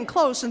pull him in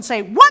close and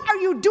say, what are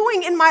you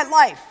doing in my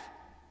life?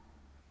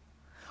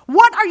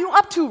 What are you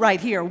up to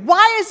right here?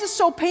 Why is this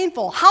so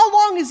painful? How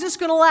long is this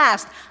going to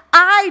last?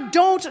 I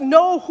don't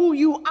know who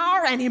you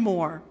are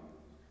anymore.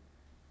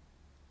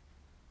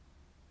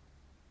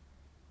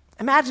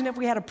 Imagine if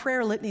we had a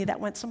prayer litany that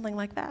went something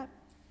like that.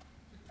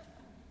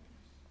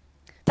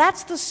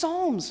 That's the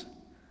Psalms.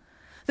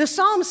 The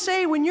Psalms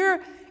say when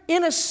you're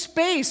in a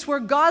space where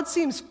God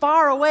seems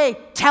far away,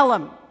 tell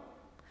him.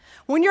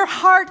 When your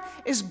heart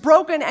is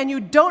broken and you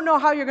don't know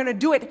how you're going to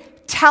do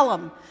it, tell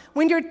him.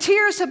 When your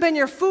tears have been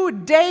your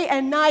food day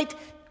and night,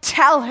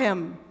 tell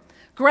him.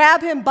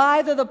 Grab him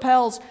by the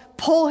lapels,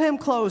 pull him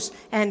close,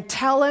 and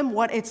tell him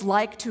what it's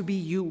like to be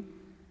you.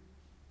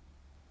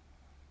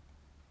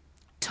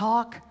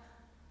 Talk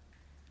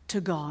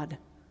to God.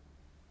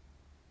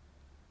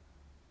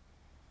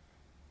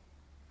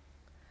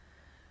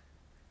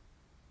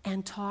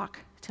 And talk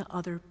to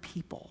other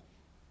people.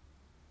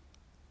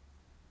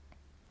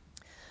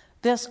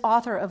 This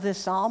author of this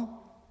psalm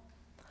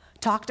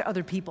talked to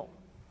other people.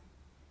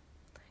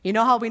 You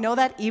know how we know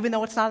that, even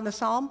though it's not in the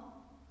psalm?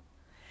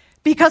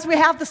 Because we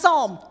have the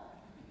psalm.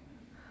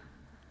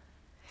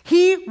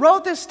 He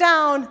wrote this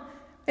down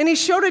and he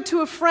showed it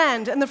to a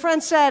friend, and the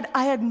friend said,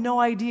 I had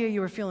no idea you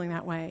were feeling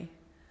that way.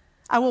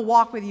 I will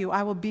walk with you.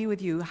 I will be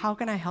with you. How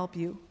can I help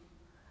you?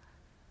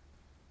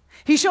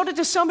 He showed it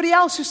to somebody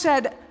else who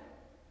said,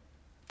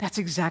 that's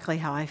exactly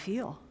how I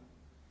feel.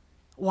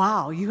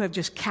 Wow, you have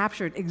just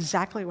captured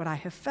exactly what I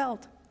have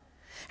felt.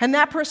 And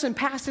that person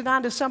passed it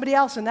on to somebody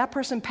else, and that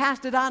person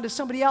passed it on to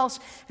somebody else.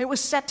 It was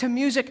set to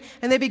music,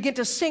 and they began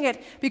to sing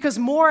it because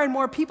more and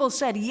more people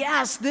said,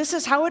 yes, this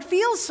is how it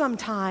feels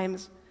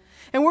sometimes.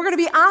 And we're going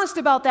to be honest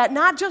about that,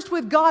 not just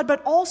with God,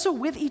 but also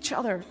with each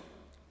other.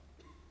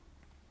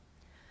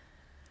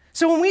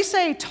 So when we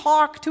say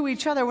talk to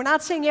each other, we're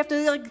not saying you have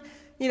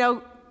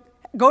to,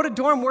 go to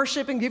dorm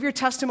worship and give your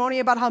testimony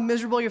about how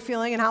miserable you're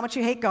feeling and how much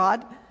you hate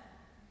God.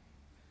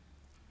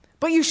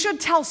 But you should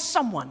tell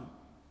someone.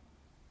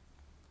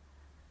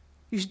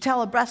 You should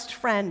tell a best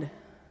friend.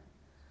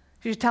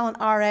 You should tell an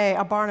RA,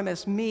 a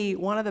Barnabas, me,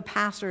 one of the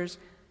pastors.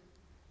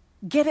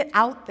 Get it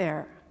out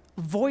there.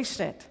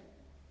 Voice it.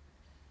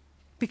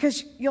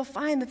 Because you'll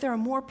find that there are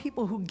more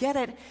people who get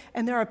it,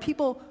 and there are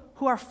people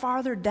who are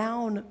farther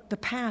down the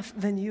path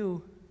than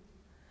you,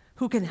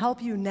 who can help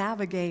you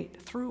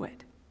navigate through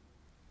it.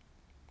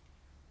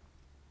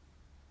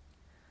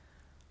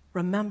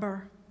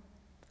 Remember,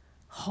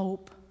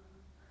 hope,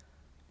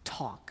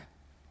 talk.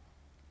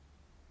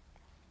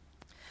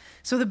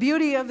 So the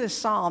beauty of this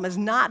psalm is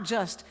not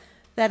just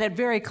that it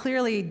very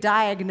clearly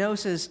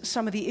diagnoses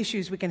some of the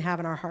issues we can have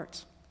in our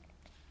hearts.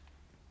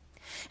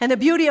 And the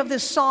beauty of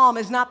this psalm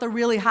is not the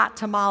really hot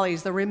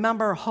tamales, the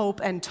remember, hope,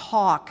 and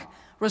talk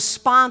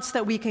response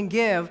that we can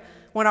give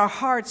when our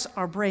hearts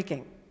are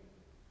breaking.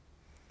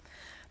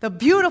 The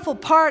beautiful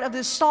part of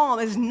this psalm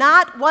is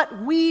not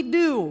what we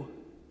do.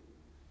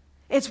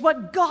 It's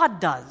what God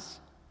does.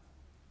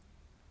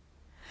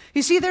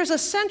 You see, there's a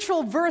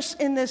central verse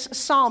in this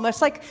psalm.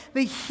 It's like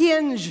the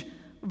hinge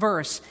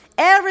verse.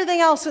 Everything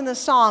else in the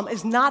psalm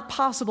is not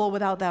possible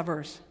without that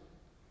verse.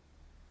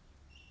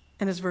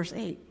 And it's verse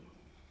 8.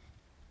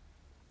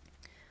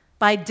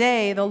 By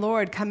day, the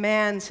Lord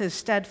commands his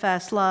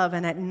steadfast love,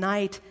 and at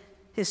night,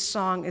 his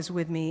song is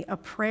with me, a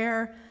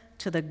prayer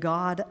to the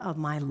God of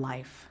my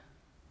life.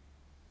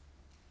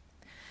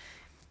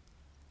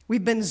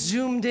 We've been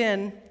zoomed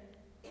in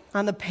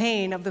on the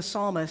pain of the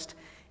psalmist,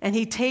 and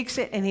he takes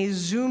it and he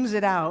zooms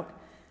it out,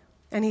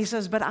 and he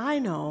says, but I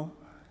know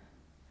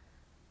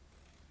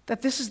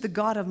that this is the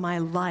God of my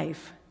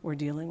life we're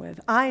dealing with.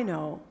 I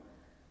know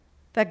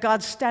that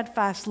God's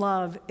steadfast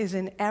love is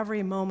in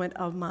every moment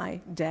of my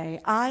day.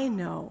 I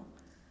know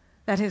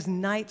that his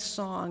night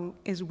song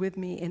is with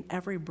me in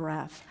every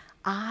breath.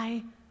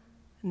 I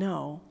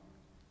know.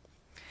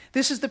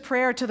 This is the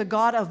prayer to the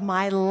God of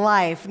my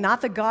life,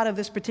 not the God of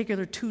this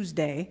particular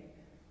Tuesday,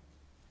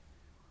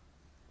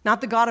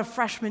 not the God of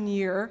freshman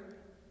year,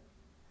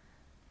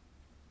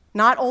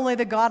 not only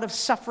the God of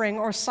suffering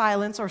or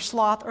silence or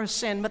sloth or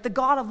sin, but the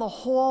God of the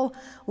whole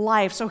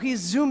life. So he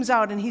zooms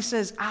out and he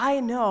says, I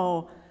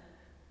know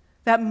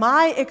that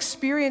my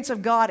experience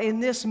of God in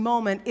this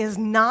moment is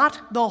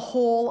not the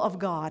whole of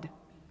God.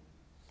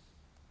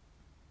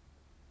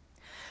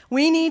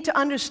 We need to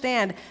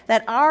understand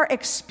that our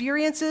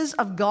experiences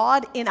of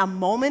God in a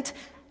moment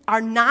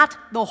are not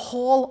the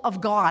whole of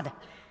God.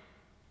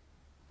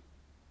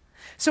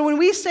 So when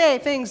we say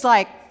things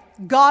like,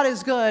 God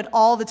is good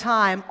all the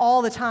time,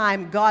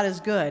 God is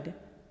good,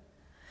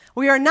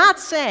 we are not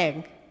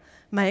saying,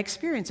 my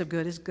experience of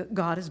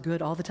God is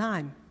good all the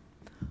time.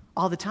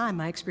 All the time,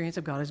 my experience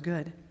of God is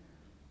good.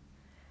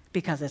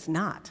 Because it's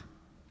not.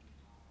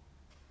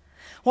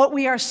 What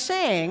we are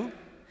saying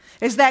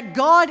is that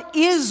God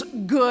is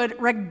good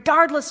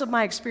regardless of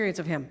my experience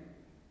of him.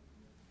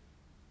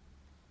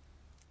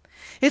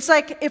 It's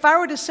like if I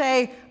were to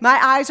say, my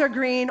eyes are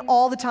green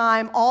all the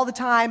time,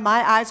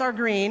 my eyes are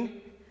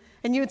green,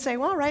 and you would say,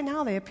 well, right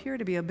now they appear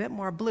to be a bit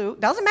more blue.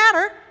 Doesn't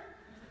matter.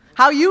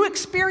 How you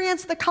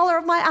experience the color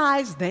of my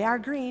eyes, they are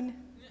green.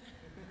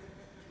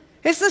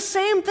 It's the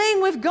same thing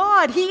with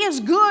God. He is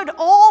good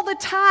all the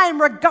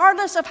time,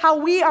 regardless of how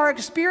we are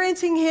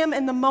experiencing him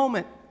in the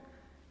moment.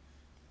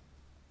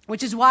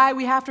 Which is why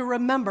we have to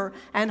remember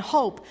and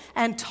hope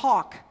and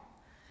talk,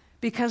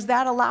 because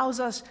that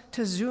allows us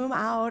to zoom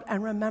out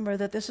and remember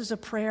that this is a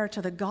prayer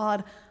to the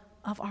God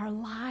of our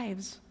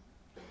lives.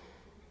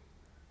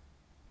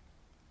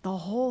 The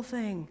whole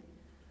thing.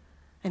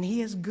 And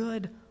he is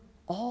good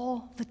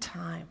all the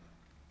time.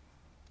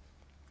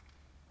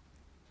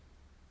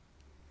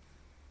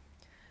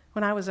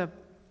 When I was a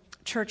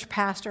church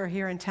pastor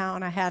here in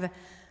town, I had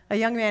a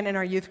young man in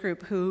our youth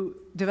group who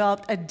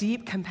developed a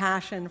deep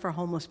compassion for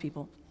homeless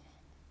people.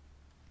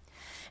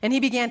 And he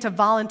began to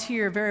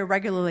volunteer very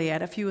regularly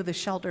at a few of the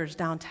shelters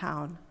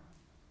downtown.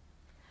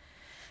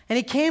 And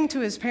he came to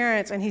his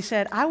parents and he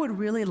said, I would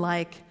really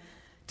like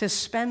to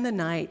spend the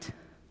night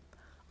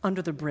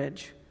under the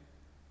bridge.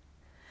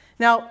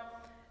 Now,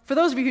 for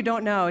those of you who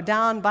don't know,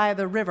 down by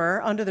the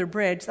river, under the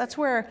bridge, that's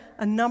where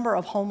a number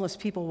of homeless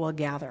people will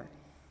gather.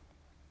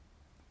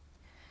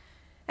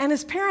 And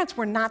his parents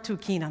were not too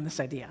keen on this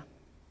idea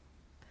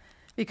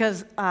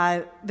because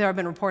there have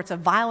been reports of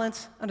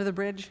violence under the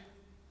bridge.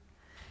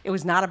 It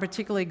was not a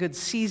particularly good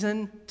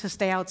season to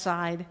stay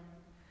outside.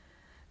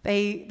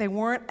 They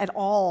weren't at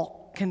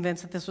all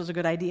convinced that this was a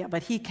good idea,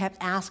 but he kept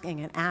asking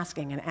and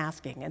asking and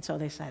asking, and so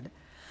they said,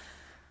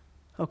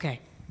 okay.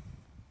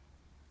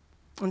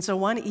 And so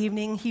one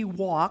evening he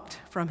walked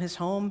from his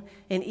home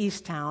in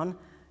Easttown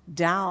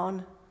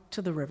down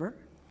to the river,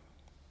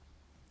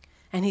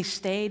 and he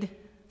stayed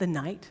the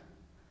night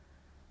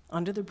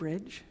under the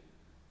bridge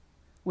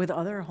with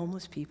other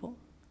homeless people.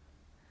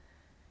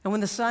 And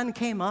when the sun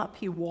came up,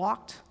 he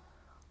walked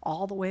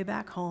all the way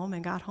back home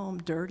and got home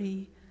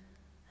dirty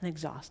and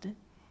exhausted.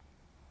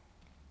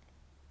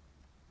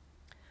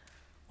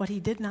 What he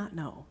did not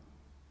know,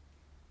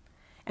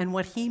 and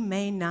what he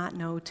may not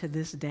know to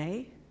this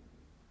day,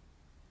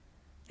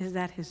 is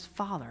that his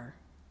father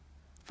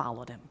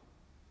followed him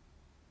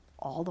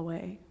all the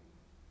way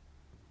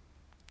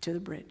to the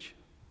bridge,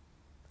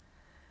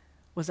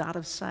 was out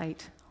of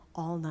sight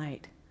all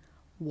night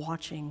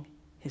watching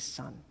his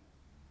son.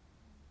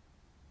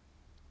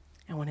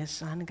 And when his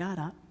son got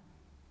up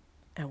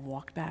and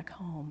walked back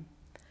home,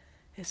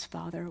 his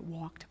father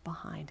walked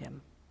behind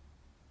him.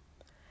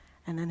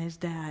 And then his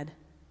dad,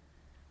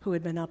 who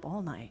had been up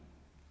all night,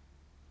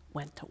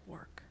 went to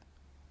work.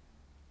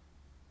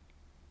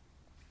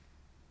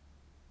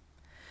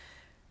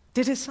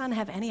 Did his son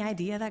have any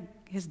idea that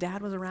his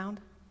dad was around?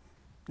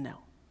 No.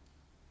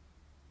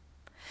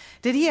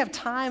 Did he have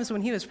times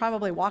when he was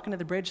probably walking to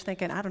the bridge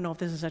thinking, I don't know if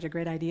this is such a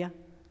great idea?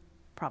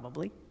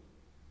 Probably.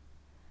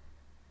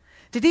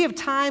 Did he have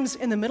times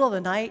in the middle of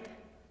the night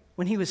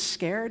when he was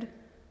scared?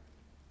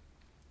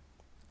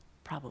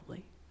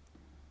 Probably.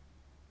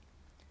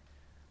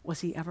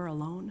 Was he ever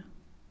alone?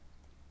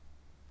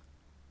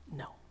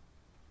 No.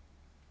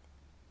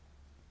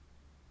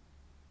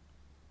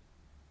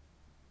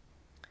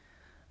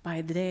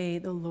 By day,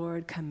 the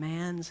Lord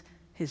commands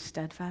his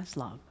steadfast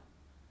love.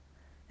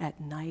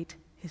 At night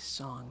his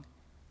song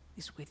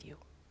is with you.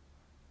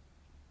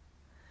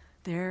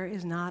 There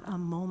is not a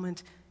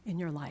moment in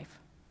your life,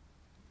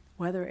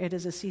 whether it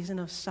is a season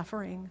of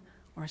suffering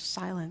or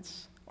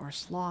silence or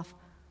sloth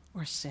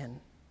or sin.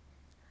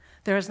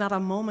 There is not a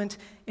moment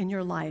in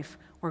your life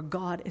where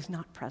God is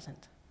not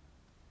present.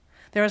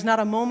 There is not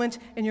a moment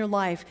in your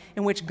life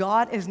in which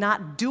God is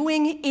not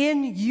doing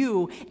in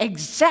you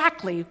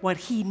exactly what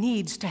he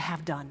needs to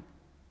have done.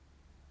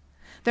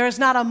 There is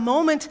not a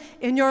moment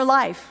in your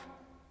life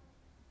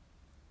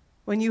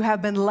when you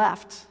have been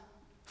left,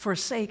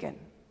 forsaken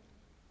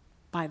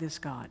by this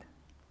God.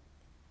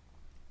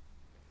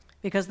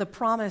 Because the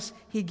promise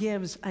he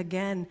gives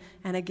again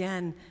and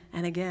again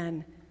and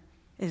again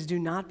is, do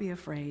not be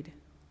afraid,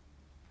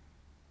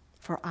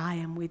 for I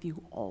am with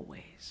you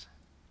always.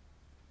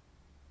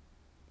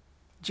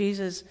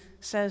 Jesus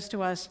says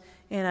to us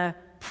in a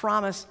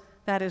promise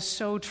that is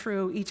so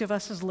true, each of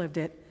us has lived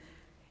it,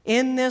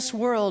 in this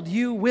world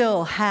you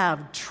will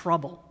have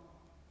trouble,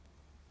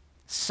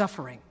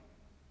 suffering,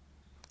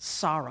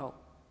 sorrow,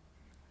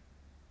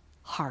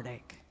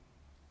 heartache.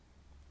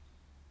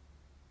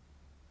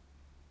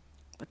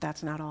 But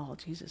that's not all.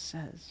 Jesus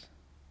says,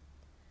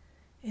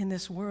 in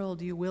this world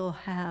you will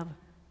have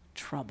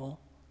trouble,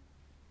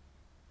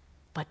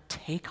 but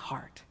take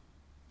heart,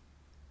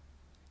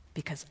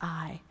 because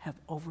I have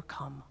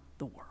overcome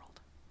the world.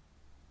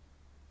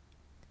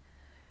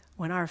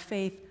 When our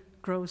faith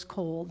grows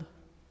cold,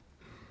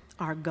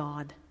 our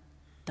God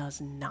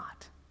does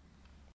not